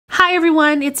Hi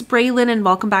everyone, it's Braylon and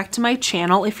welcome back to my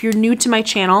channel. If you're new to my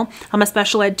channel, I'm a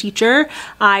special ed teacher.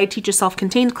 I teach a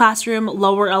self-contained classroom,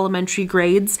 lower elementary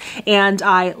grades, and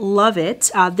I love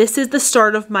it. This is the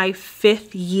start of my 5th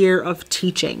year of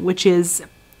teaching, which is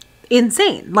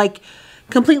insane. Like,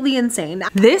 completely insane.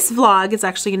 This vlog is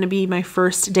actually going to be my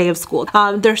first day of school.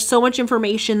 There's so much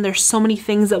information. There's so many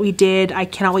things that we did. I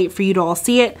cannot wait for you to all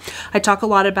see it. I talk a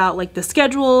lot about like the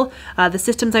schedule, the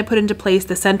systems I put into place,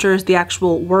 the centers, the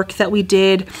actual work that we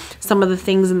did, some of the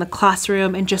things in the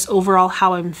classroom, and just overall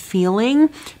how I'm feeling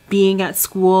being at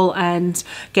school and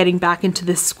getting back into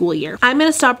this school year. I'm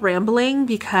gonna stop rambling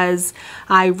because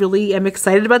I really am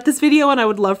excited about this video and I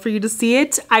would love for you to see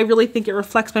it. I really think it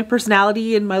reflects my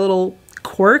personality and my little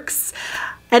quirks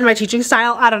and my teaching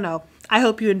style. I don't know. I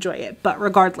hope you enjoy it, but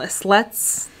regardless,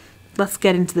 let's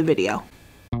get into the video.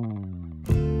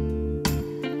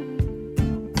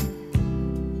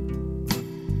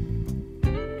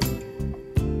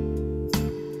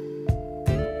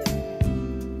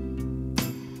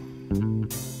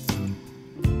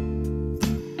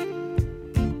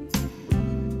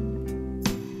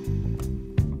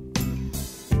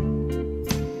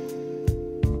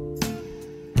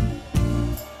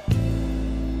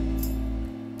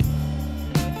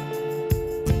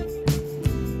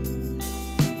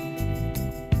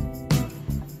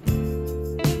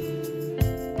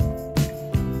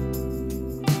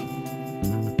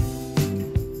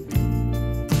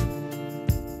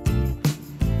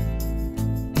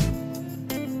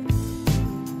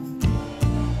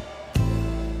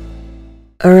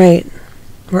 All right,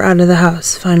 we're out of the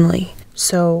house finally.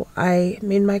 So I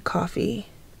made my coffee,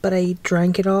 but I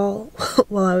drank it all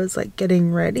while I was like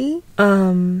getting ready.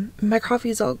 My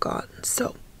coffee's all gone,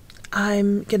 so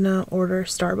I'm gonna order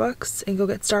Starbucks and go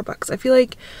get Starbucks. I feel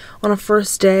like on a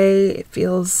first day, it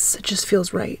just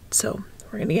feels right. So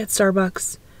we're gonna get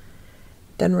Starbucks.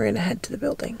 Then we're gonna head to the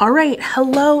building. All right,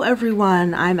 hello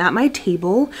everyone. I'm at my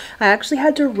table. I actually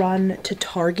had to run to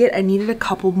Target. I needed a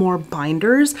couple more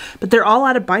binders, but they're all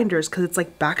out of binders because it's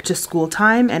like back to school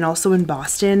time. And also in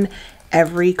Boston,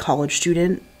 every college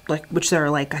student, like which there are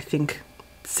like I think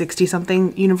 60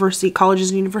 something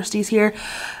colleges and universities here,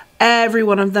 every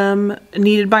one of them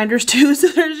needed binders too, so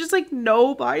there's just like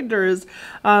no binders.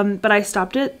 But I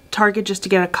stopped at Target just to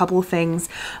get a couple of things.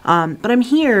 But I'm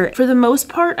here. For the most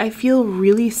part, I feel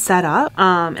really set up,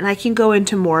 and I can go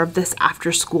into more of this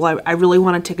after school. I really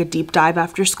want to take a deep dive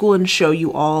after school and show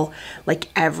you all like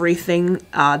everything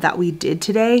that we did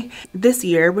today. This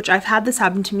year, which I've had this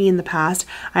happen to me in the past,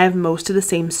 I have most of the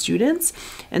same students,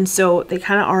 and so they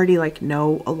kind of already like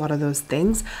know a lot of those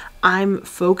things. I'm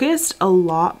focused a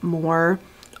lot more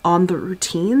on the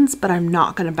routines, but I'm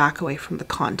not going to back away from the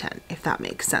content, if that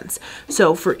makes sense.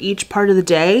 So for each part of the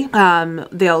day,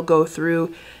 they'll go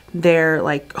through their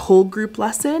like whole group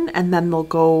lesson, and then they'll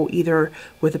go either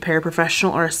with a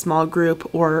paraprofessional or a small group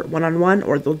or one-on-one,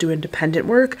 or they'll do independent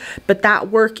work. But that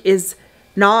work is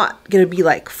not going to be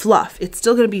like fluff. It's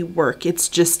still going to be work. It's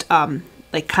just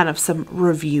like kind of some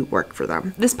review work for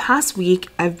them. This past week,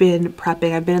 I've been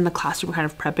prepping. I've been in the classroom kind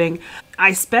of prepping.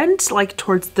 I spent like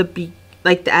towards the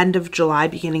end of July,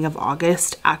 beginning of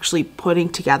August, actually putting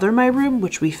together my room,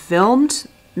 which we filmed.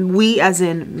 We as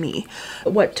in me.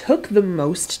 What took the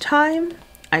most time,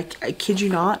 I kid you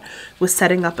not, was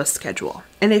setting up a schedule.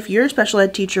 And if you're a special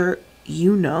ed teacher,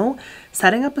 you know,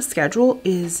 setting up a schedule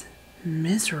is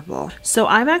miserable. So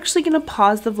I'm actually gonna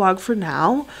pause the vlog for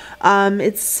now. I'm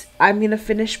gonna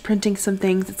finish printing some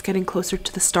things. It's getting closer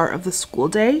to the start of the school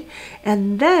day,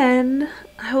 and then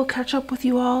I will catch up with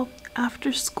you all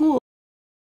after school.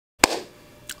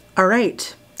 All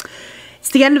right,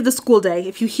 it's the end of the school day.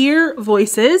 If you hear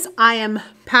voices, I am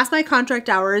past my contract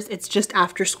hours. It's just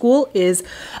after school is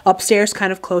upstairs,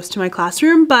 kind of close to my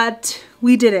classroom, but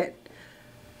we did it.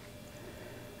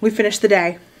 We finished the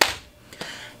day.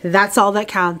 That's all that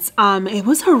counts. It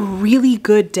was a really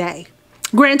good day.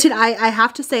 Granted, I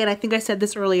have to say, and I think I said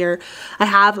this earlier, I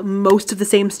have most of the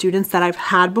same students that I've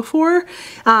had before.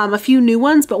 A few new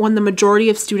ones, but when the majority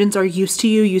of students are used to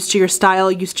you, used to your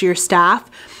style, used to your staff,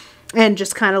 and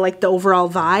just kind of like the overall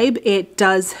vibe, it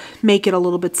does make it a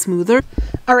little bit smoother.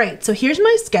 All right, so here's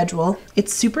my schedule.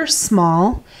 It's super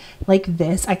small, like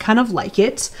this. I kind of like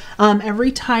it.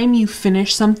 Every time you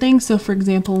finish something, so for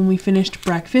example, when we finished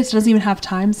breakfast, it doesn't even have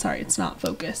time. Sorry, it's not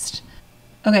focused.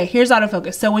 Okay, here's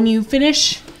autofocus. So when you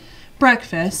finish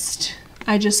breakfast,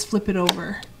 I just flip it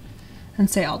over and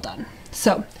say all done.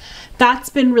 So that's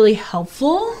been really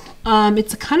helpful.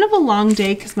 It's kind of a long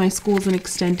day because my school is an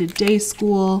extended day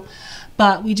school,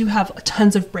 but we do have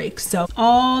tons of breaks. So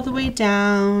all the way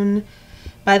down,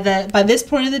 by this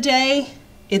point of the day,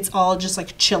 it's all just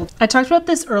like chilled. I talked about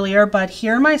this earlier, but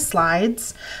here are my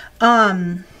slides.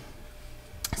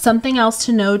 Something else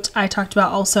to note I talked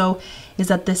about also is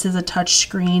that this is a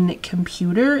touchscreen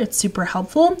computer. It's super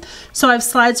helpful. So I have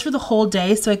slides for the whole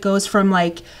day. So it goes from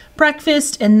like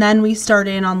breakfast, and then we start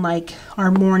in on like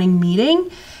our morning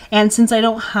meeting. And since I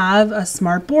don't have a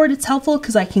smart board, it's helpful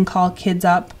because I can call kids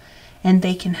up and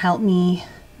they can help me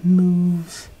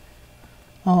move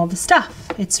all the stuff.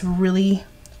 It's really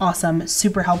awesome,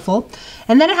 super helpful.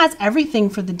 And then it has everything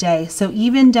for the day. So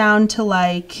even down to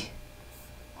like,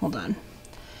 hold on,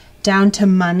 down to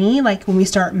money. Like when we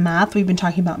start math, we've been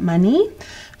talking about money.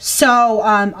 So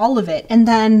all of it. And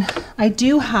then I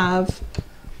do have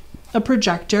a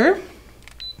projector.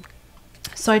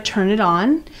 So I turn it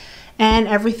on and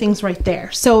everything's right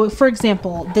there. So for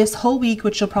example, this whole week,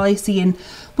 which you'll probably see in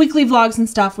weekly vlogs and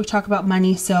stuff, we talk about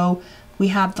money. So we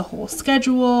have the whole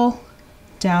schedule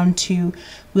down to,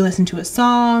 we listen to a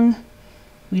song,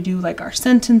 we do like our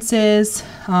sentences,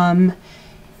 and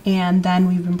then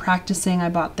we've been practicing. I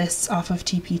bought this off of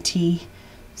TPT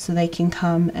so they can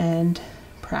come and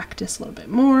practice a little bit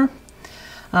more.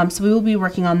 So we will be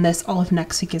working on this all of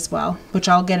next week as well, which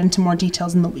I'll get into more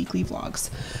details in the weekly vlogs.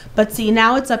 But see,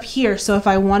 now it's up here. So if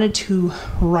I wanted to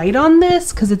write on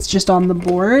this, because it's just on the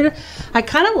board, I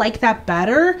kind of like that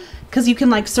better because you can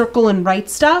like circle and write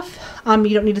stuff. You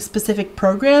don't need a specific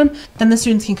program. Then the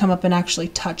students can come up and actually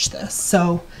touch this.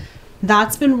 So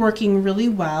that's been working really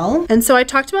well. And so I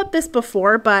talked about this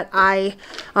before, but I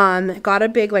got a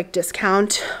big like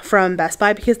discount from Best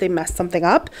Buy because they messed something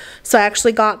up. So I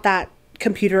actually got that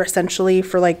computer essentially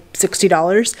for like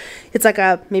 $60. It's like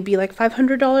a maybe like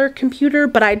 $500 computer,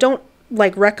 but I don't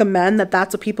like recommend that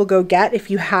that's what people go get. If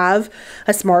you have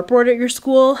a smart board at your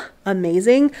school,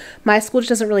 amazing. My school just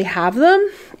doesn't really have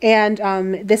them, and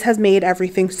this has made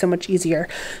everything so much easier.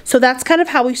 So that's kind of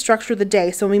how we structure the day.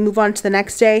 So when we move on to the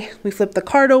next day, we flip the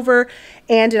card over,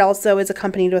 and it also is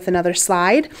accompanied with another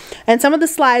slide. And some of the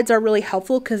slides are really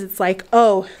helpful because it's like,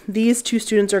 oh, these two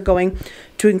students are going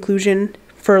to inclusion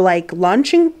for like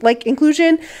lunch and like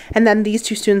inclusion, and then these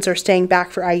two students are staying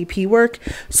back for IEP work.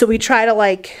 So we try to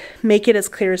like make it as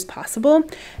clear as possible,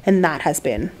 and that has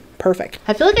been perfect.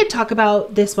 I feel like I talk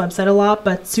about this website a lot,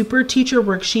 but Super Teacher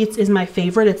Worksheets is my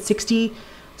favorite. It's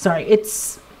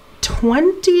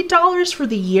 $20 for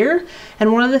the year,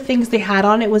 and one of the things they had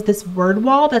on it was this word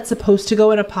wall that's supposed to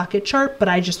go in a pocket chart, but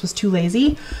I just was too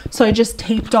lazy, so I just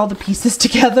taped all the pieces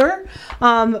together.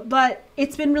 But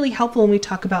it's been really helpful when we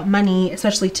talk about money,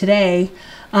 especially today.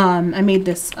 I made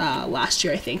this last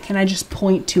year, I think, and I just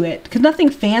point to it because nothing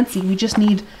fancy, we just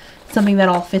need something that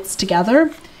all fits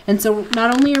together. And so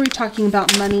not only are we talking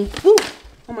about money, ooh,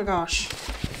 oh my gosh,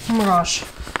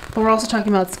 but we're also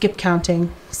talking about skip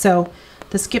counting. So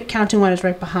the skip counting one is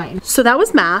right behind. So that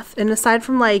was math. And aside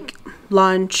from like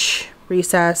lunch,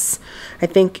 recess, I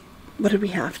think, what did we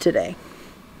have today?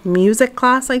 Music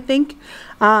class, I think.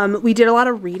 We did a lot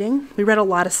of reading. We read a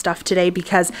lot of stuff today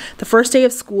because the first day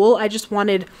of school, I just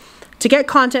wanted to get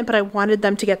content, but I wanted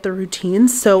them to get the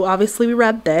routines. So obviously we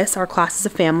read this. Our class is a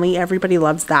family. Everybody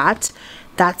loves that.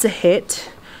 That's a hit.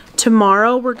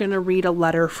 Tomorrow we're going to read a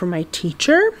letter from my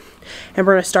teacher, and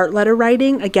we're going to start letter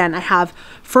writing. Again, I have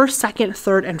first, second,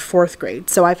 third, and fourth grade.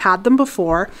 So I've had them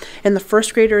before, and the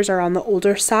first graders are on the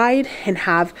older side and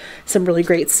have some really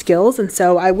great skills. And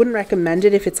so I wouldn't recommend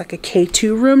it if it's like a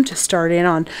K2 room to start in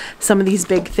on some of these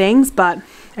big things, but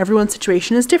everyone's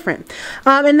situation is different.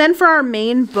 And then for our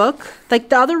main book, like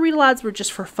the other read alouds were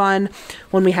just for fun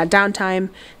when we had downtime.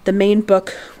 The main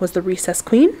book was The Recess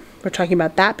Queen. We're talking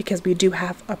about that because we do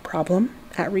have a problem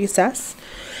at recess.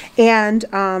 And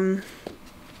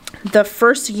the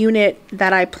first unit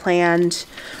that I planned,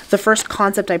 the first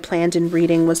concept I planned in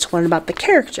reading was to learn about the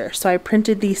character. So I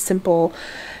printed these simple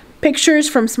pictures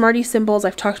from Smarty Symbols.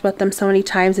 I've talked about them so many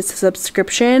times. It's a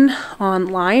subscription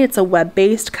online. It's a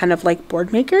web-based kind of like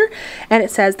board maker, and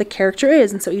it says the character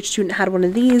is, and so each student had one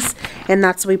of these, and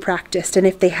that's what we practiced. And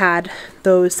if they had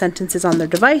those sentences on their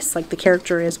device, like the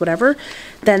character is whatever,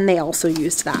 then they also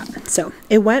used that. So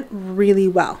it went really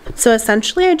well. So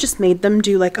essentially I just made them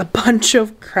do like a bunch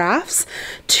of crafts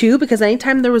too, because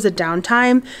anytime there was a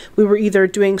downtime, we were either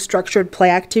doing structured play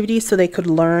activities so they could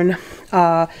learn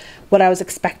what I was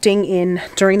expecting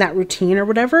during that routine or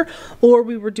whatever, or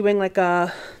we were doing like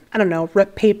a, I don't know,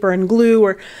 rip paper and glue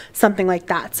or something like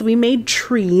that. So we made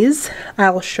trees.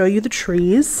 I'll show you the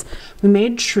trees. We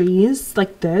made trees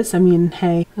like this. I mean,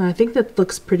 hey, I think that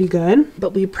looks pretty good.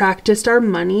 But we practiced our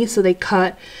money. So they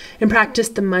cut and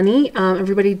practiced the money.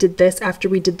 Everybody did this after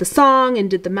we did the song and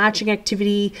did the matching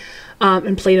activity.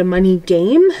 and played a money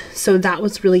game. So that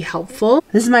was really helpful.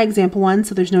 This is my example one,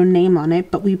 so there's no name on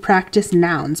it, but we practiced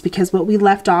nouns because what we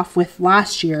left off with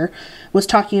last year was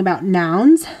talking about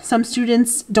nouns. Some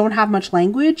students don't have much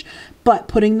language, but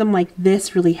putting them like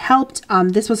this really helped.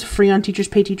 This was free on Teachers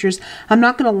Pay Teachers. I'm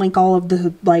not going to link all of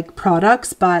the like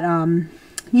products, but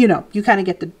you know, you kind of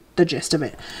get the gist of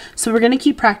it. So we're going to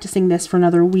keep practicing this for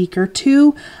another week or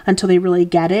two until they really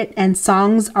get it. And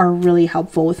songs are really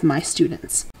helpful with my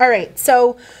students. All right,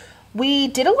 so we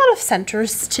did a lot of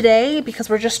centers today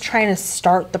because we're just trying to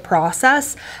start the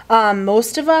process.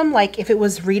 Most of them, like if it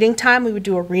was reading time, we would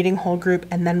do a reading whole group,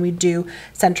 and then we'd do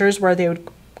centers where they would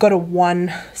go to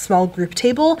one small group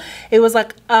table. It was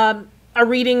like a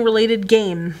reading related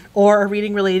game or a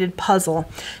reading related puzzle.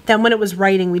 Then when it was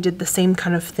writing, we did the same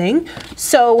kind of thing.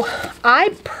 So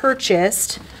I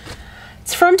purchased,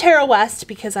 it's from Tara West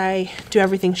because I do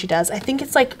everything she does. I think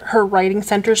it's like her writing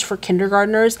centers for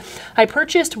kindergartners. I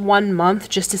purchased 1 month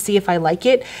just to see if I like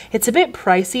it. It's a bit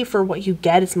pricey for what you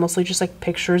get. It's mostly just like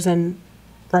pictures and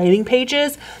writing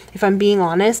pages, if I'm being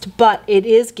honest, but it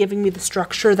is giving me the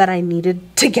structure that I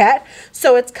needed to get.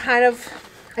 So it's kind of,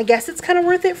 I guess it's kind of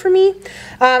worth it for me.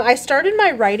 I started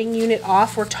my writing unit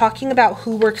off. We're talking about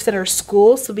who works at our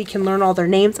school so we can learn all their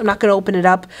names. I'm not going to open it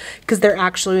up because they're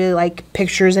actually like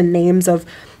pictures and names of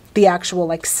the actual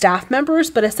like staff members,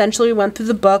 but essentially we went through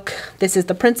the book. This is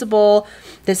the principal,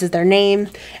 this is their name.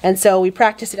 And so we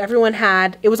practiced it. Everyone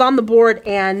had, it was on the board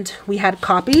and we had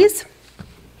copies.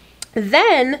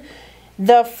 Then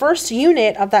the first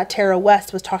unit of that Tara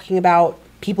West was talking about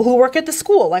people who work at the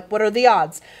school, like what are the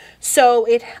odds? So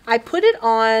I put it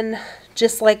on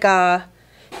just like a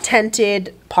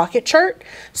tented pocket chart.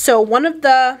 So one of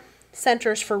the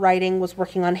centers for writing was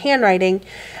working on handwriting.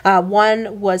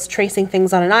 One was tracing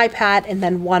things on an iPad, and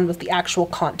then one was the actual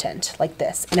content like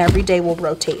this, and every day will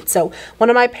rotate. So one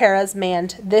of my paras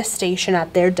manned this station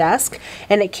at their desk,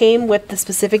 and it came with the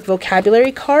specific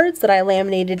vocabulary cards that I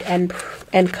laminated and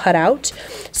cut out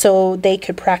so they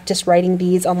could practice writing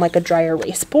these on like a dry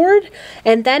erase board.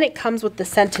 And then it comes with the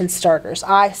sentence starters.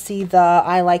 I see the,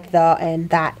 I like the, and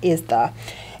that is the.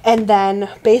 And then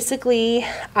basically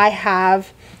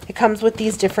it comes with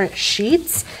these different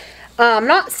sheets. I'm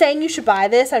not saying you should buy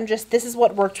this. This is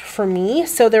what worked for me.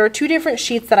 So there are 2 different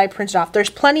sheets that I printed off. There's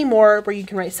plenty more where you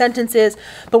can write sentences,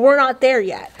 but we're not there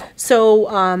yet.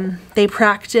 So they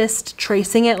practiced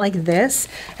tracing it like this.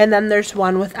 And then there's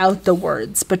one without the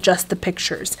words, but just the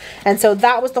pictures. And so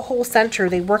that was the whole center.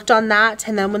 They worked on that.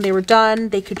 And then when they were done,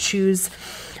 they could choose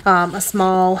a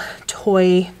small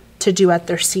toy to do at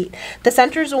their seat. The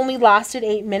centers only lasted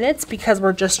 8 minutes because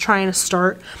we're just trying to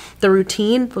start the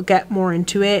routine. We'll get more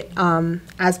into it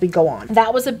as we go on.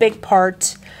 That was a big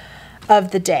part of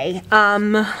the day.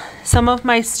 Some of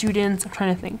my students, I'm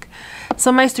trying to think,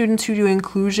 some of my students who do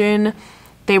inclusion,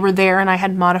 they were there and I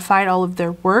had modified all of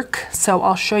their work. So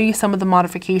I'll show you some of the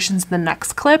modifications in the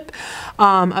next clip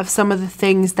of some of the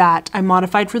things that I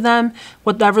modified for them.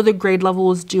 Whatever the grade level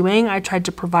was doing, I tried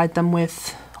to provide them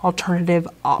with alternative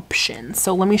options.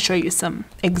 So let me show you some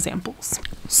examples.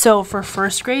 So for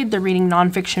first grade, they're reading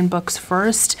nonfiction books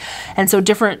first. And so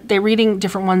they're reading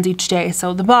different ones each day.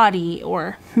 So the body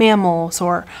or mammals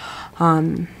or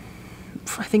I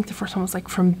think the first one was like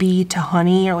from bee to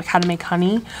honey or like how to make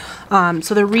honey.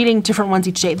 So they're reading different ones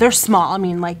each day. They're small. I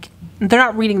mean, like they're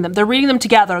not reading them. They're reading them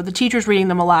together. The teacher's reading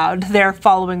them aloud. They're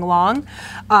following along.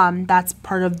 That's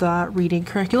part of the reading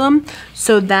curriculum.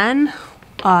 So then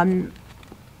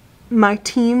my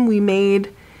team, we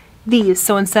made these.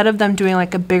 So instead of them doing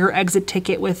like a bigger exit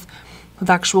ticket with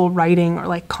actual writing or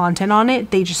like content on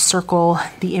it, they just circle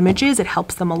the images. It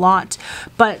helps them a lot.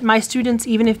 But my students,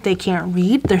 even if they can't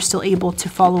read, they're still able to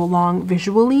follow along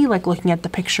visually, like looking at the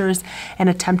pictures and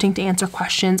attempting to answer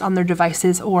questions on their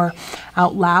devices or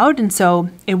out loud. And so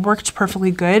it worked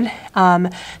perfectly good.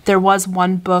 There was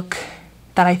one book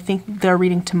that I think they're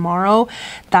reading tomorrow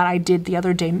that I did the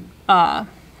other day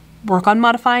work on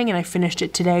modifying, and I finished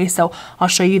it today, so I'll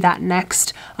show you that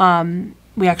next.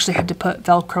 We actually had to put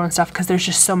Velcro and stuff because there's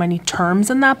just so many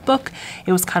terms in that book.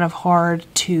 It was kind of hard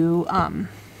to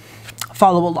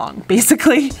follow along,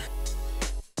 basically.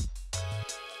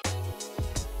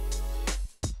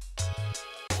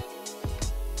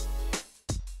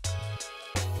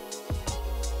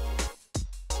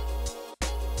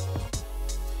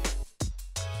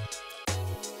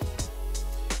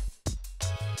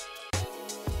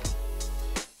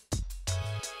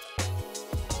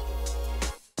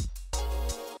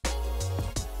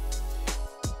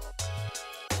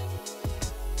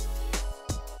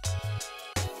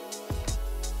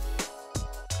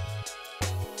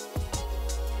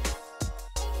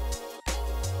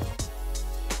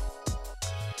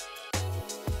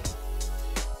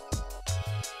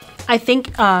 I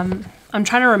think I'm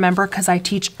trying to remember because I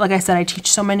teach, like I said, I teach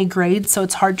so many grades, so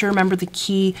it's hard to remember the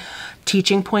key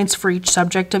teaching points for each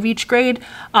subject of each grade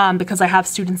because I have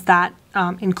students that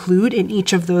include in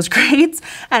each of those grades.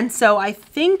 And so I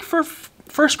think for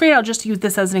first grade, I'll just use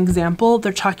this as an example.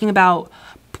 They're talking about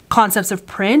concepts of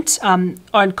print and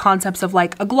concepts of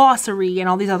like a glossary and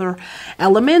all these other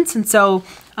elements. And so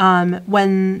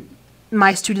when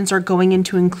my students are going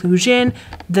into inclusion,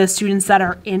 the students that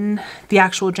are in the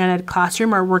actual gen ed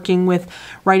classroom are working with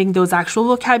writing those actual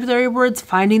vocabulary words,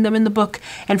 finding them in the book.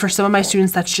 And for some of my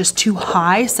students, that's just too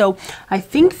high. So I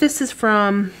think this is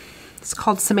from, it's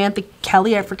called Samantha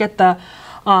Kelly. I forget the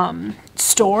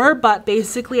store, but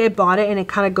basically I bought it and it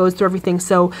kind of goes through everything.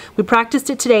 So we practiced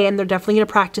it today and they're definitely going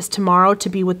to practice tomorrow to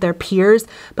be with their peers,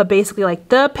 but basically like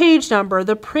the page number,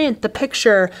 the print, the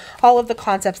picture, all of the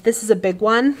concepts. This is a big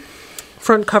one: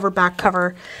 front cover, back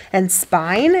cover, and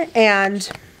spine, and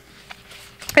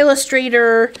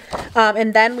Illustrator.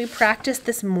 And then we practiced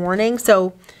this morning.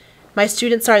 So my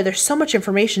students, sorry, there's so much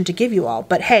information to give you all,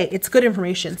 but hey, it's good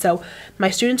information. So my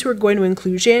students who are going to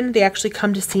inclusion, they actually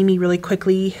come to see me really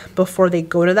quickly before they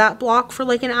go to that block for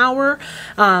like an hour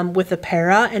with a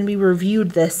para, and we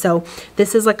reviewed this. So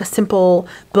this is like a simple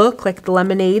book, like the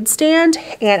lemonade stand,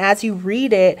 and as you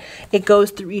read it, it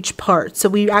goes through each part. So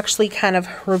we actually kind of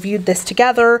reviewed this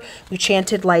together. We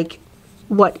chanted like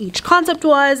what each concept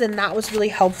was, and that was really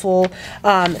helpful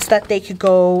so that they could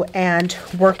go and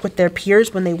work with their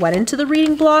peers when they went into the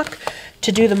reading block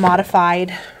to do the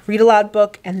modified read aloud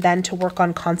book and then to work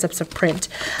on concepts of print.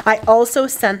 I also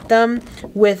sent them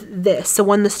with this. So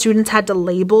when the students had to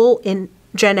label in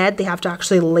gen ed, they have to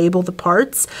actually label the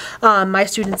parts. My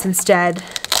students instead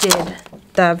did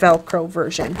the Velcro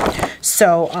version.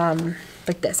 So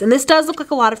like this, and this does look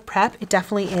like a lot of prep. It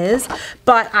definitely is,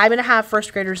 but I'm gonna have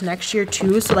first graders next year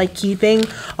too, so like keeping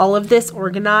all of this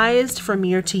organized from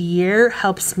year to year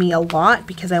helps me a lot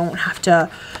because I won't have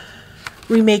to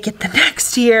remake it the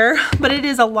next year, but it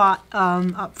is a lot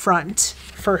up front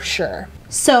for sure.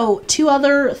 So 2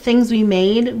 other things we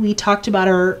made. We talked about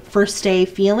our first day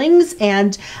feelings,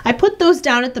 and I put those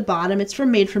down at the bottom. It's from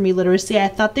Made For Me Literacy. I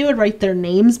thought they would write their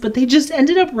names, but they just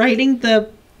ended up writing the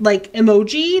like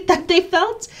emoji that they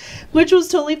felt, which was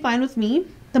totally fine with me.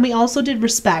 Then we also did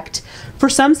respect. For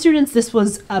some students, this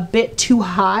was a bit too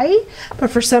high,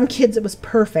 but for some kids, it was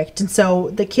perfect. And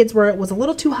so the kids where it was a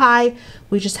little too high,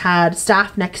 we just had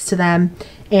staff next to them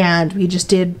and we just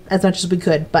did as much as we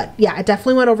could. But yeah, I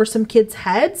definitely went over some kids'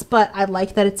 heads, but I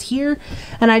like that it's here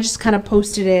and I just kind of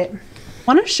posted it. I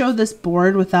want to show this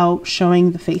board without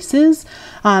showing the faces,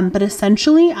 but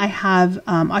essentially I have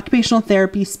occupational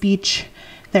therapy, speech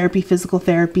therapy, physical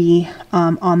therapy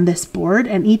on this board,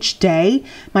 and each day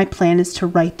my plan is to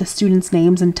write the students'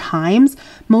 names and times,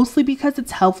 mostly because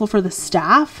it's helpful for the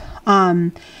staff.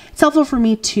 It's helpful for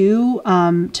me too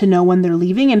to know when they're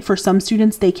leaving, and for some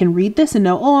students they can read this and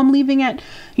know, oh, I'm leaving at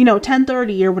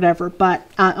 10:30 or whatever, but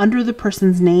under the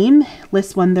person's name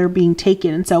lists when they're being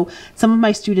taken. And so some of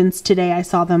my students today, I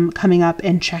saw them coming up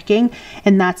and checking,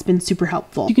 and that's been super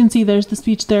helpful. You can see there's the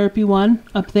speech therapy one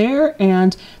up there,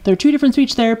 and there are 2 different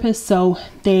speech therapists, so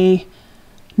they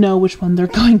know which one they're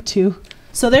going to.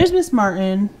 So there's Miss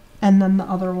Martin and then the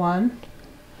other one.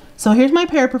 So here's my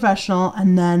paraprofessional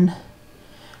and then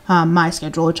my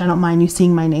schedule, which I don't mind you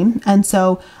seeing my name. And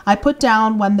so I put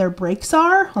down when their breaks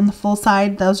are on the full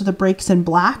side. Those are the breaks in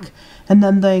black, and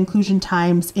then the inclusion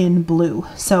times in blue.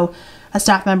 So a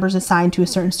staff member is assigned to a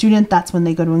certain student. That's when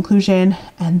they go to inclusion,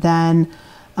 and then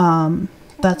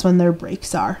that's when their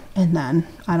breaks are. And then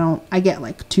I get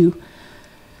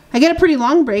a pretty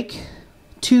long break.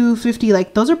 2:50,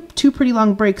 like those are 2 pretty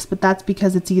long breaks, but that's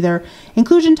because it's either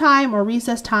inclusion time or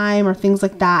recess time or things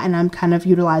like that, and I'm kind of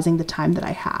utilizing the time that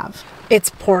I have. It's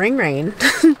pouring rain.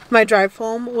 My drive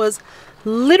home was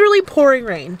literally pouring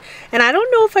rain, and I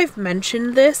don't know if I've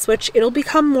mentioned this, which it'll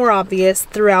become more obvious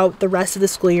throughout the rest of the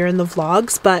school year in the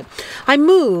vlogs, but I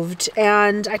moved,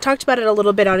 and I talked about it a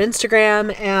little bit on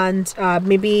Instagram and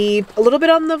maybe a little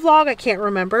bit on the vlog, I can't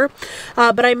remember,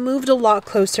 but I moved a lot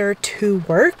closer to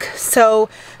work, so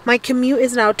my commute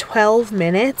is now 12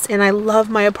 minutes, and I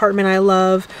love my apartment. I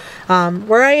love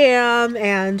where I am,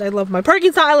 and I love my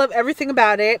parking spot. I love everything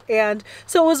about it, and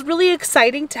so it was really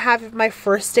exciting to have my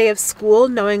first day of school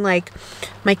knowing like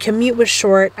my commute was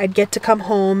short. I'd get to come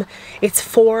home. It's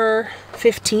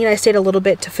 4:15. I stayed a little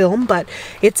bit to film, but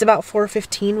it's about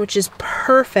 4:15, which is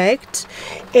perfect,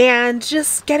 and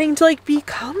just getting to like be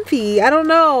comfy. I don't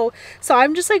know, so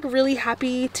I'm just like really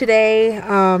happy today.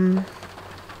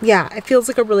 yeah, it feels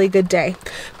like a really good day.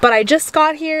 But I just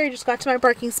got here. I just got to my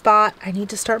parking spot. I need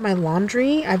to start my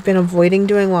laundry. I've been avoiding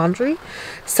doing laundry.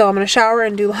 So I'm going to shower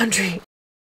and do laundry